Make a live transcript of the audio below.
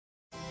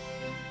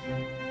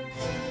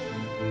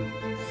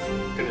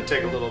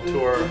take a little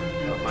tour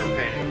of my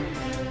painting.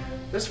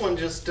 This one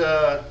just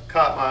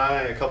caught my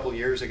eye a couple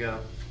years ago,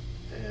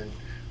 and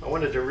I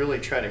wanted to really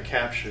try to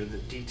capture the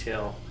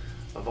detail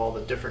of all the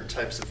different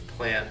types of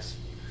plants,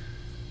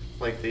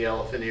 like the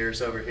elephant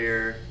ears over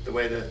here, the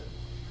way the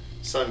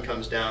sun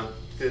comes down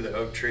through the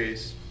oak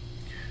trees.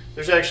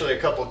 There's actually a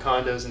couple of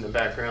condos in the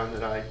background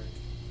that I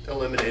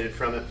eliminated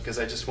from it because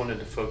I just wanted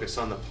to focus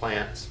on the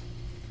plants.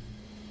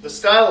 The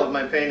style of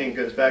my painting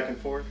goes back and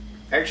forth.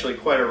 Actually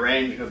quite a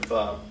range of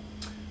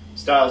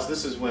styles.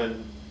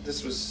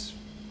 This was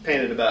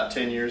painted about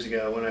 10 years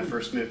ago when I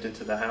first moved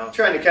into the house.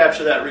 Trying to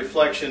capture that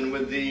reflection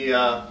with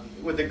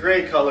the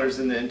gray colors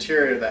in the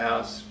interior of the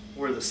house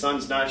where the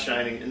sun's not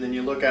shining, and then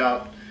you look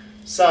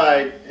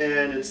outside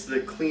and it's the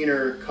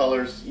cleaner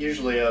colors,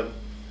 usually a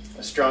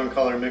strong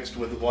color mixed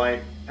with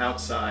white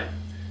outside,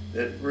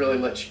 that really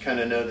lets you kind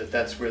of know that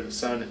that's where the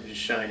sun is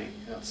shining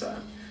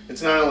outside.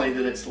 It's not only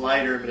that it's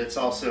lighter, but it's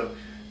also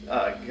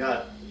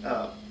got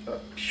a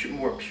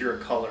more pure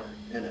color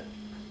in it.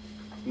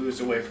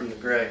 Moves away from the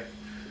gray.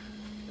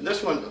 And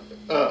this one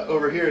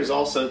over here is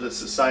also the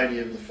Society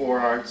of the Four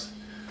Arts.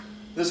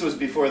 This was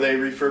before they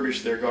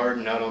refurbished their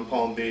garden out on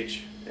Palm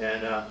Beach,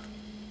 and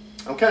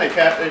I'm kind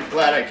of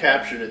glad I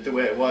captured it the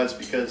way it was,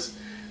 because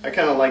I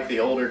kind of like the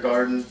older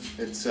garden.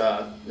 It's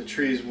the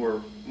trees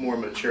were more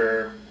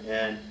mature,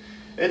 and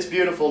it's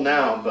beautiful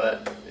now,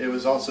 but it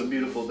was also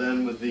beautiful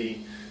then with the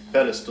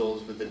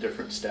pedestals with the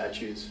different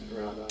statues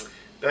around on it.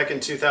 Back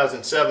in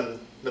 2007,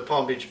 the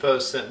Palm Beach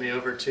Post sent me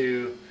over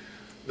to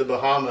the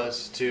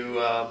Bahamas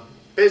to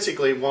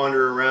basically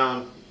wander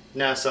around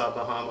Nassau,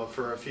 Bahama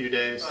for a few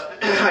days.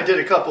 I did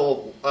a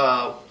couple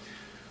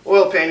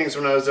oil paintings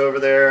when I was over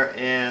there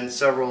and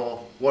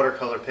several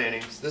watercolor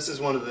paintings. This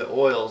is one of the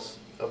oils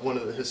of one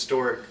of the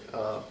historic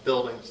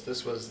buildings.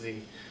 This was the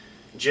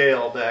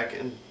jail back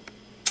in,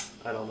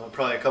 I don't know,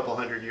 probably a couple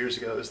hundred years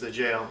ago. It was the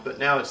jail, but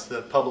now it's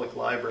the public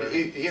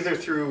library. Either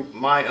through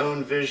my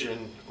own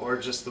vision or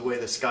just the way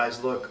the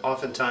skies look,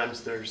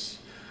 oftentimes there's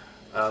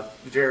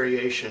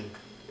variation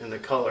in the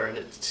color, and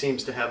it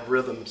seems to have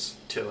rhythms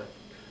to it.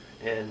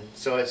 And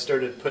so I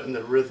started putting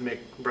the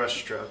rhythmic brush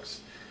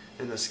strokes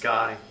in the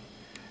sky.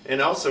 And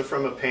also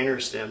from a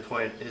painter's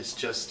standpoint,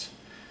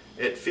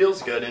 it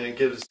feels good and it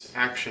gives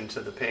action to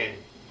the painting.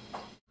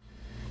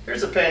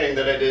 Here's a painting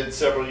that I did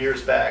several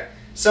years back,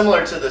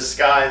 similar to the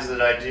skies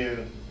that I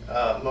do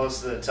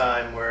most of the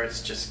time, where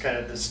it's just kind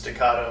of this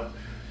staccato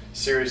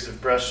series of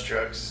brush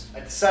strokes.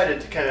 I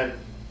decided to kind of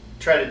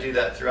try to do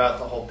that throughout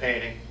the whole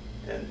painting.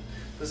 And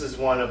this is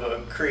one of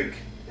a creek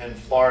in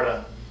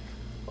Florida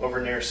over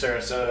near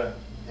Sarasota,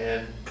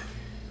 and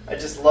I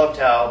just loved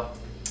how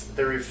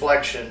the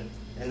reflection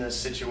in this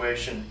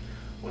situation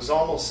was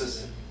almost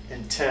as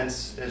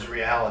intense as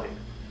reality.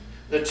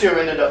 The two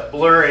ended up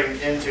blurring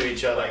into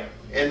each other,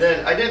 and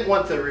then I didn't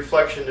want the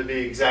reflection to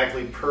be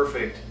exactly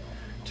perfect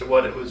to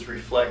what it was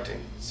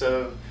reflecting,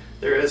 so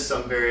there is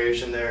some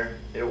variation there.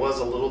 It was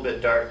a little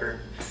bit darker,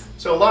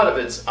 so a lot of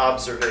it's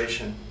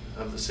observation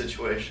of the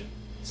situation.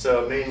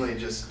 So mainly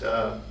just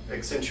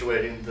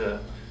accentuating the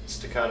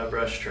staccato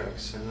brush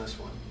strokes in this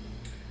one.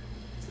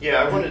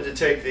 Yeah, I wanted to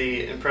take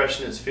the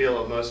impressionist feel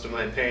of most of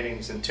my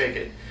paintings and take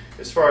it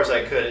as far as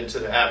I could into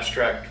the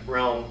abstract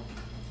realm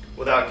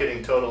without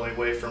getting totally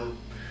away from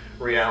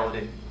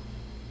reality.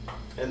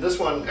 And this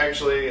one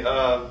actually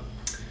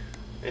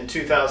in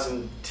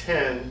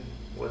 2010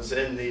 was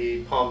in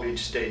the Palm Beach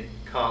State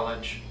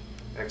College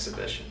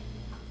exhibition.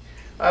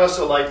 I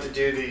also like to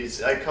do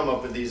these, I come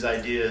up with these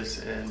ideas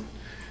and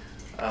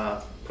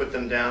put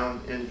them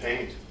down in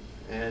paint.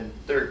 And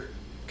they're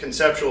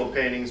conceptual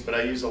paintings, but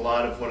I use a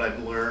lot of what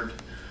I've learned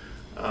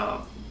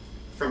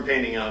from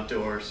painting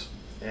outdoors.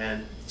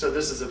 And so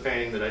this is a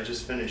painting that I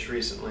just finished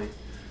recently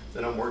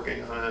that I'm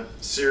working on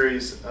a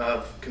series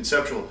of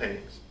conceptual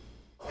paintings.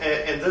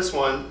 And this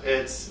one,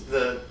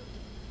 the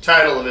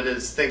title of it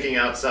is Thinking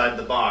Outside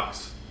the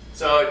Box.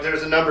 So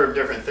there's a number of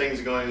different things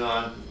going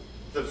on.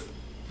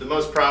 The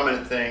most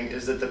prominent thing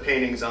is that the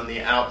painting's on the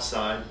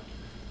outside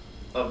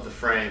of the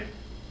frame.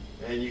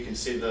 And you can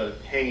see the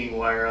hanging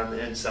wire on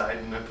the inside,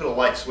 and I put a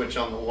light switch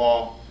on the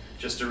wall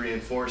just to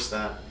reinforce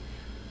that.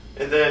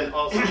 And then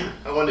also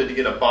I wanted to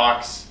get a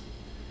box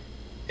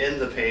in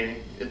the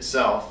painting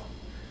itself,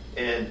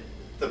 and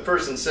the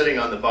person sitting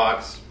on the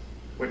box,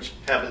 which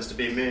happens to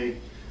be me,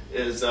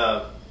 is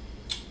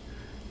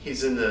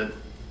he's in the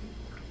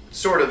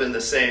sort of in the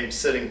same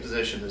sitting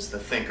position as the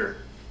Thinker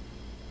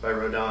by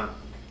Rodin.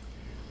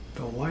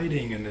 The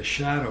lighting and the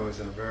shadows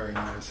are very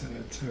nice in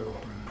it too,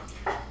 Brennan.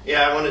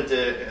 Yeah, I wanted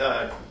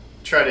to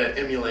try to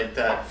emulate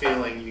that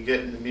feeling you get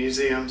in the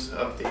museums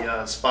of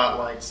the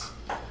spotlights.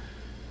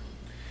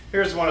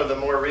 Here's one of the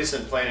more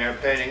recent plein air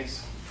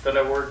paintings that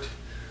I worked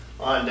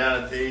on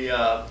down at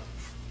the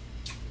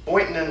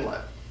Boynton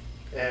Inlet,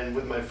 and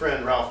with my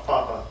friend Ralph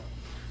Papa.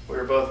 We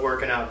were both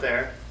working out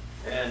there,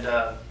 and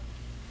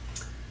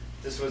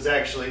this was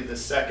actually the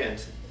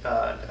second.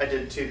 I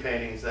did 2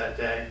 paintings that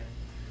day.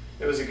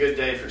 It was a good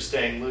day for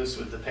staying loose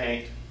with the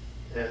paint,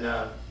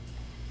 and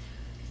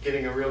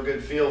getting a real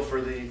good feel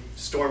for the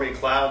stormy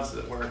clouds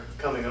that were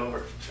coming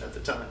over at the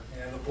time.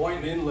 Yeah, the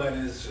Boynton Inlet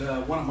is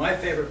one of my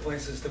favorite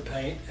places to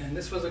paint, and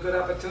this was a good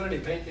opportunity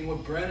painting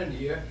with Brennan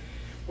here.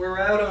 We're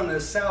out on the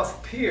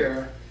South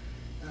Pier.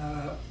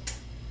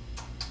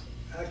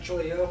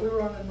 Actually, we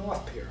were on the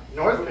North Pier.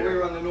 North Pier? We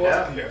were on the North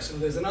Yeah. Pier, so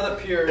there's another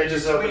pier They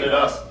just between opened it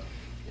us. up.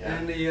 Yeah.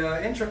 And the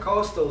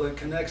intracoastal that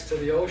connects to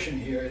the ocean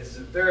here is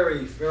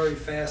very, very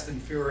fast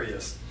and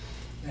furious.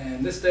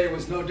 And this day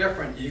was no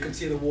different. You can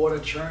see the water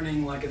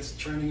churning like it's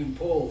churning in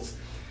pools.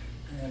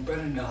 And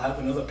Brennan will have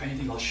another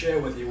painting I'll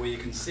share with you where you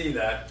can see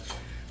that.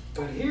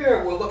 But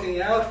here we're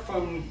looking out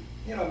from,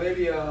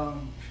 maybe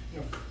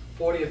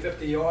 40 or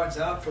 50 yards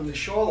out from the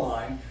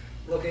shoreline,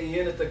 looking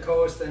in at the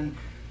coast, and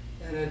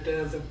at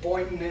the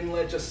Boynton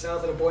Inlet, just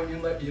south of the Boynton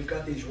Inlet, you've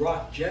got these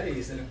rock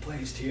jetties that are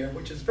placed here,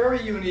 which is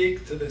very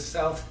unique to the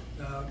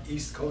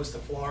east coast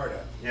of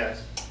Florida.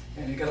 Yes.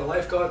 And you've got a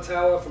lifeguard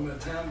tower from the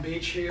town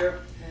beach here,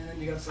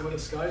 and you got some of the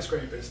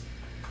skyscrapers.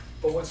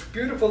 But what's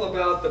beautiful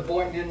about the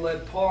Boynton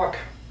Inlet Park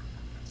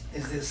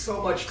is there's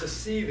so much to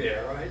see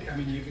there, right? I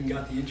mean, you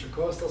got the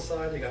intracoastal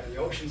side, you got the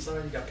ocean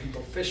side, you got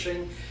people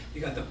fishing,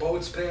 you got the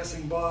boats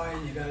passing by,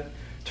 you got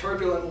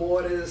turbulent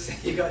waters,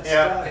 you got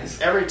skies.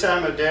 Every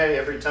time of day,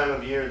 every time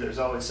of year, there's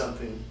always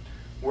something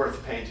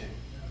worth painting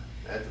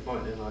at the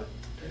Boynton Inlet.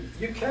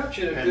 You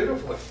captured it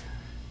beautifully.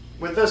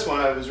 With this one,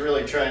 I was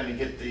really trying to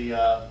get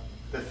the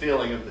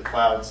feeling of the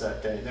clouds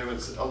that day. There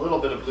was a little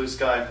bit of blue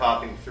sky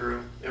popping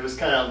through. It was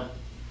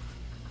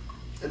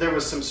there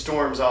was some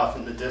storms off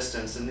in the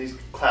distance, and these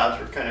clouds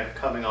were kind of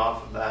coming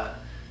off of that.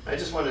 I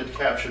just wanted to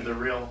capture the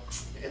real,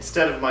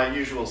 instead of my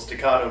usual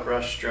staccato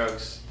brush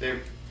strokes,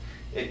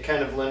 it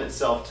kind of lent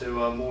itself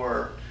to a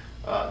more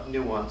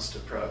nuanced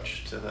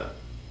approach to the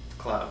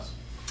clouds.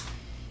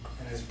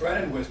 And as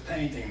Brennan was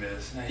painting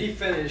this, now he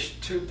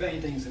finished 2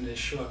 paintings in this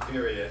short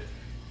period.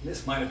 And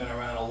this might have been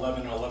around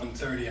 11 or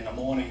 11:30 in the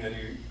morning that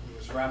he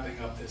was wrapping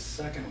up this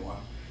second one.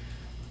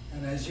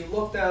 And as you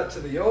looked out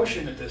to the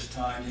ocean at this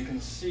time, you can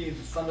see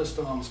the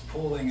thunderstorms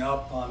pooling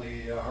up on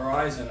the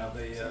horizon of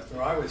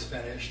where I was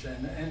finished.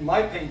 And in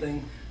my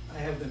painting, I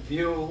have the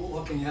view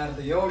looking out of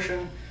the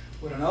ocean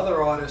with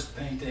another artist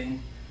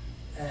painting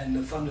and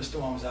the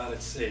thunderstorms out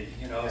at sea.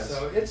 Yes.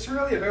 So it's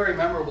really a very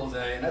memorable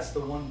day, and that's the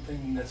one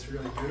thing that's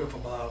really beautiful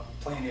about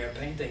plein air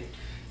painting,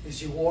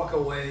 is you walk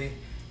away,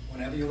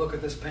 whenever you look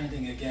at this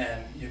painting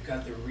again, you've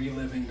got the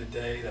reliving the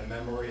day, the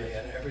memory,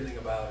 and everything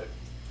about it.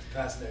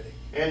 Fascinating.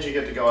 And you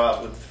get to go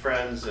out with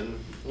friends and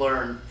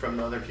learn from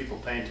other people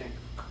painting.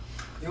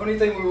 The only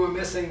thing we were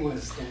missing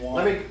was the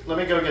wine. Let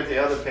me go get the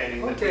other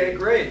painting. Okay,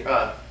 great.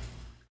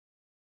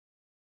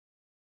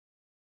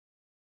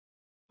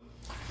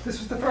 This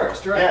was the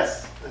first, right?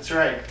 Yes, that's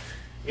right.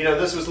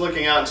 This was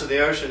looking out into the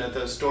ocean at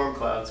those storm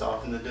clouds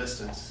off in the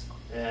distance.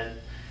 And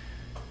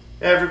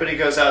everybody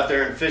goes out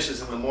there and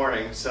fishes in the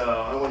morning, so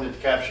I wanted to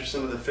capture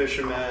some of the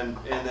fishermen,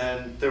 and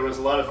then there was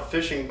a lot of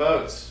fishing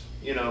boats,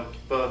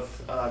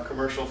 both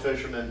commercial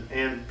fishermen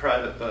and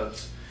private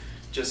boats,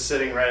 just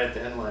sitting right at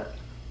the inlet.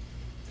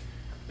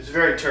 It was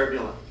very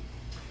turbulent.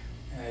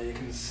 You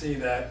can see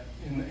that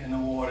in the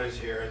waters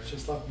here. It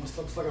just almost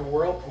looks like a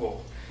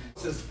whirlpool.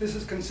 This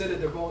is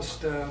considered the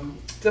most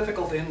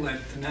difficult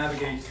inlet to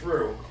navigate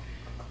through.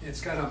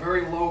 It's got a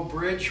very low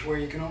bridge where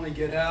you can only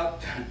get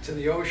out to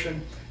the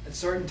ocean at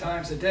certain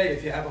times of day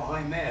if you have a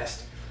high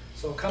mast.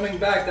 So coming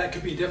back, that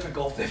could be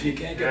difficult. If you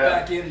can't get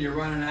back in and you're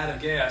running out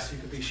of gas, you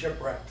could be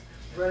shipwrecked.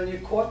 Brennan, you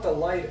caught the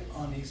light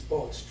on these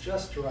boats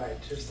just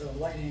right, just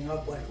lighting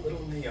up like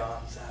little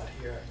neons out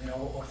here,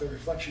 off the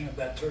reflection of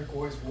that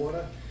turquoise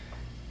water.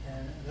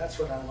 And that's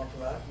what I love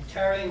about it. And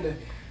carrying the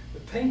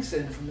pinks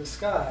in from the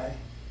sky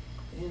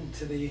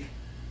into the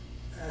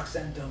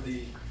accent of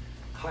the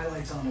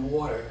highlights on the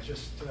water.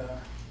 Just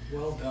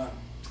well done.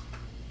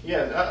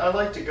 Yeah, I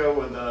like to go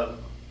with a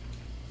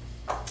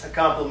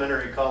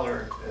complementary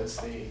color as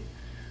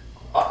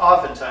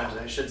oftentimes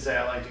I should say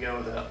I like to go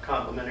with a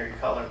complementary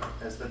color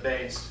as the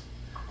base,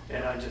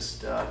 and I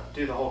just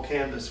do the whole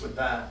canvas with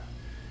that,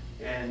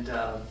 and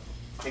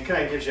it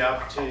kind of gives you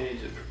opportunity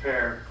to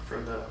prepare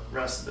for the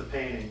rest of the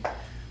painting.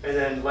 And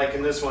then, like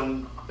in this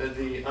one,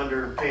 the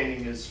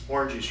underpainting is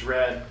orangish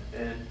red,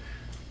 and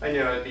I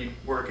knew I'd be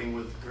working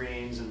with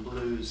greens and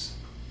blues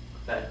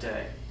that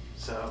day.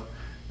 So,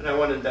 and I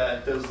wanted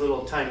those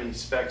little tiny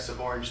specks of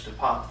orange to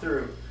pop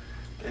through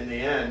in the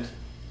end,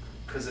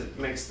 because it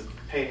makes the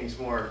paintings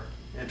more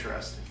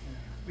interesting.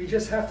 We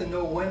just have to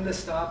know when to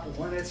stop,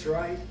 when it's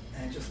right,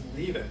 and just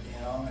leave it,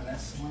 and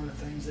that's one of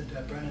the things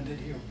that Brennan did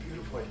here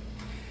beautifully.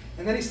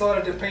 And then he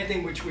started the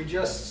painting, which we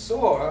just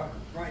saw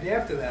right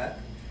after that.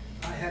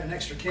 I had an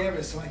extra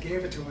canvas, so I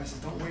gave it to him. I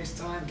said, don't waste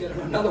time, get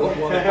him another one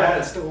while the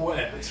pallette's still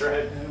wet. That's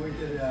right. And we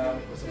did,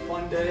 it was a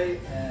fun day,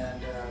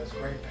 and it was a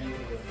great painting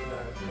with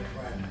a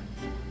friend.